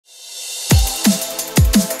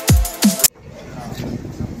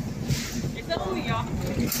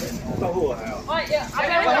到货还好。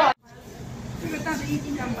这个大的1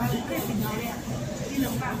斤250，这品牌的1斤2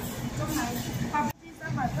半，中来8斤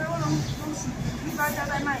300，台湾龙喜100家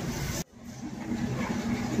在卖。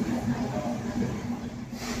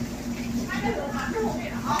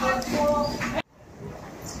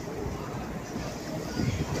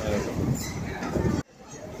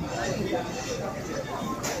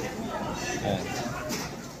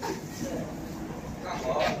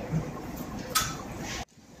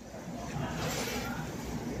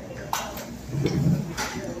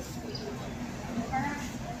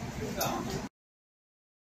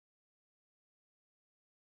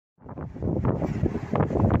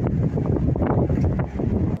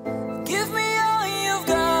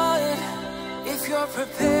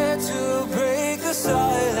Prepared to break the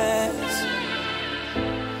silence.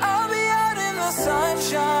 I'll be out in the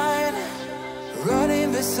sunshine,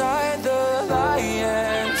 running beside the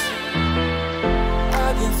lions.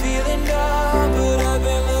 I've been feeling down, but I've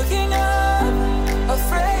been looking up,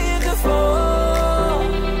 afraid to fall.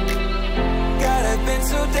 God, I've been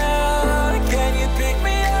so down, can you pick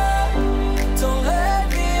me up? Don't let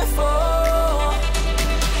me fall.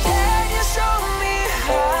 Can you show me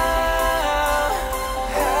how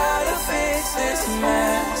to fix this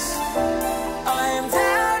mess? I am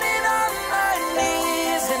down and on my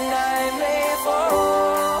knees and I may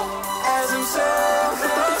fall as I'm so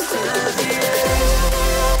close to the edge.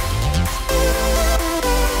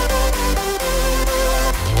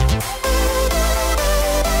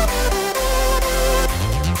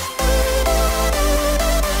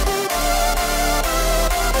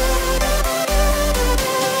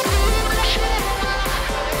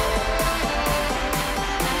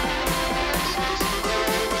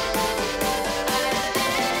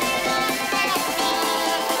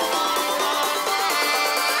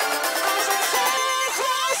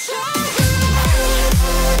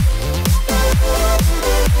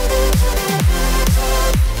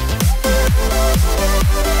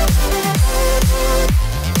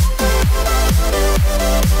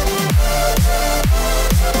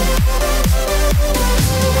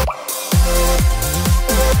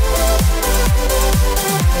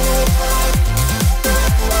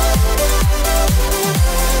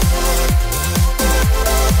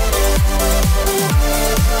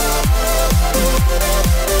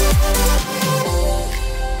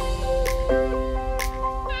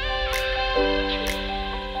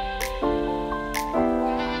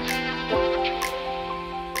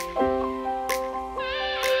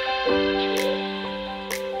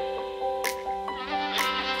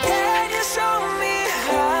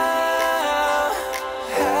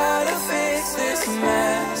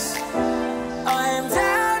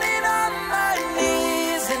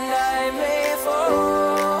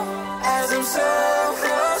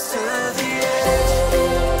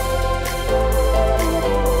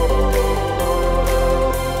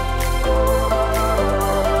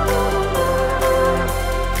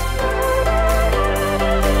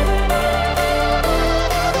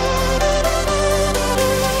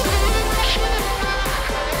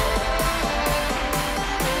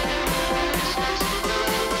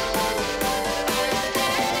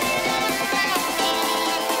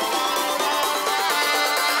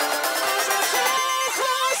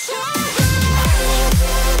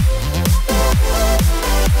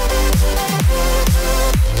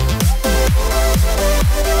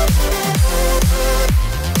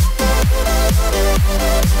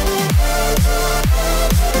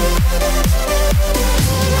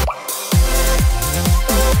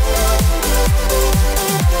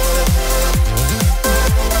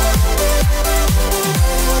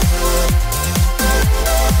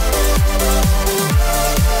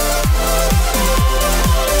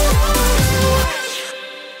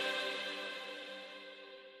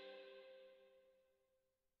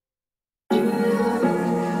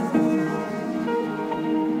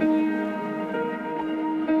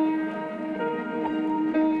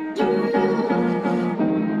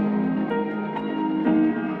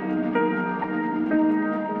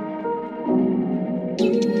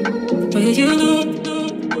 Where you look,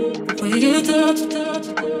 where you touch,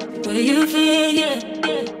 where you feel, yeah.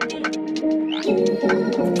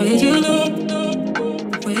 Where you look,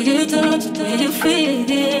 where you touch, where you feel,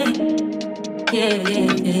 yeah.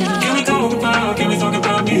 Can we talk about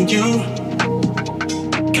me and you?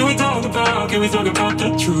 Can we talk about the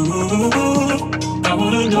truth? I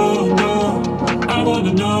wanna know, I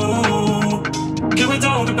wanna know. Can we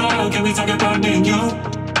talk about me and you?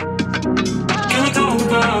 Can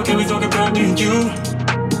we talk about me and you?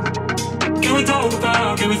 Can we talk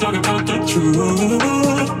about the truth?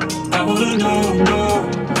 I wanna know,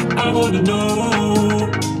 I wanna know.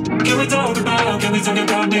 talk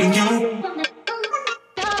about me and you?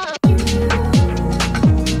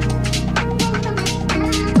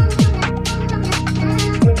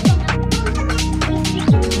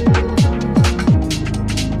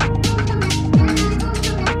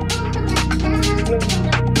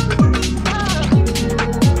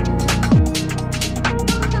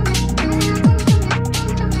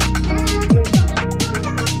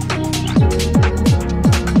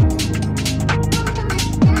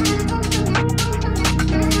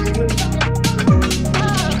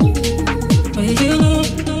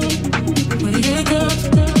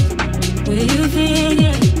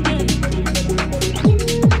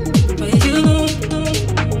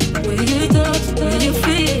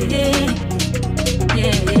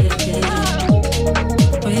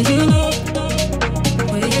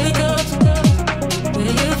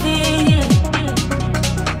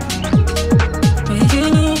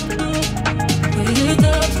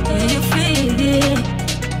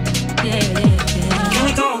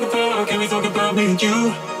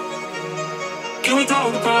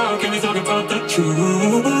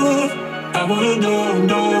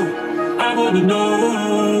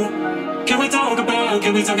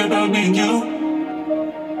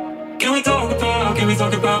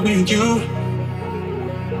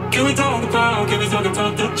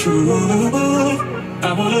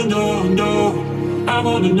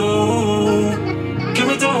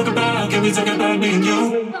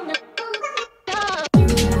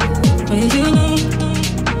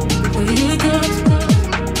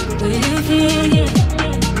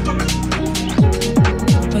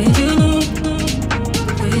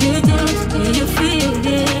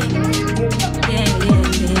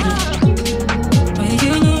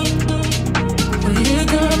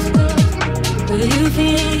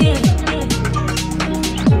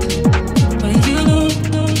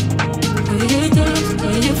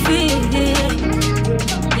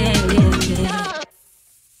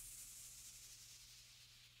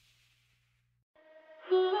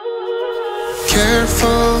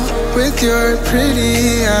 Careful with your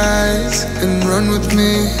pretty eyes and run with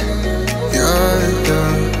me, you're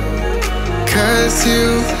young. 'Cause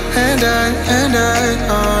you and I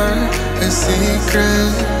are a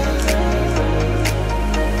secret.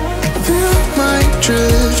 Feel my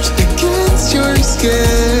drift against your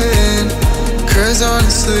skin. 'Cause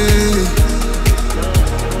honestly,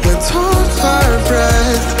 let's hold our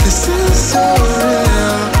breath, this is so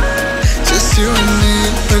real. Just you and me,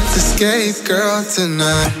 let's escape, girl,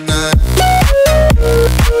 tonight.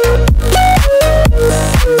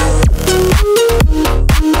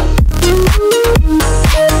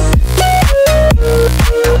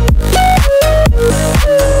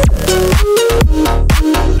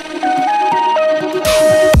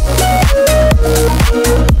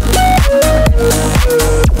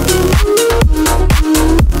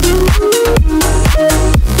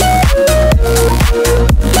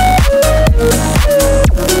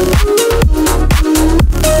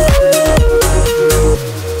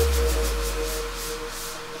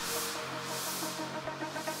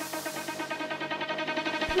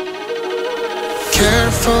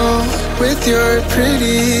 Careful with your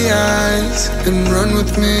pretty eyes and run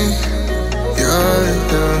with me, you're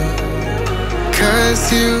young.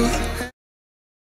 'Cause you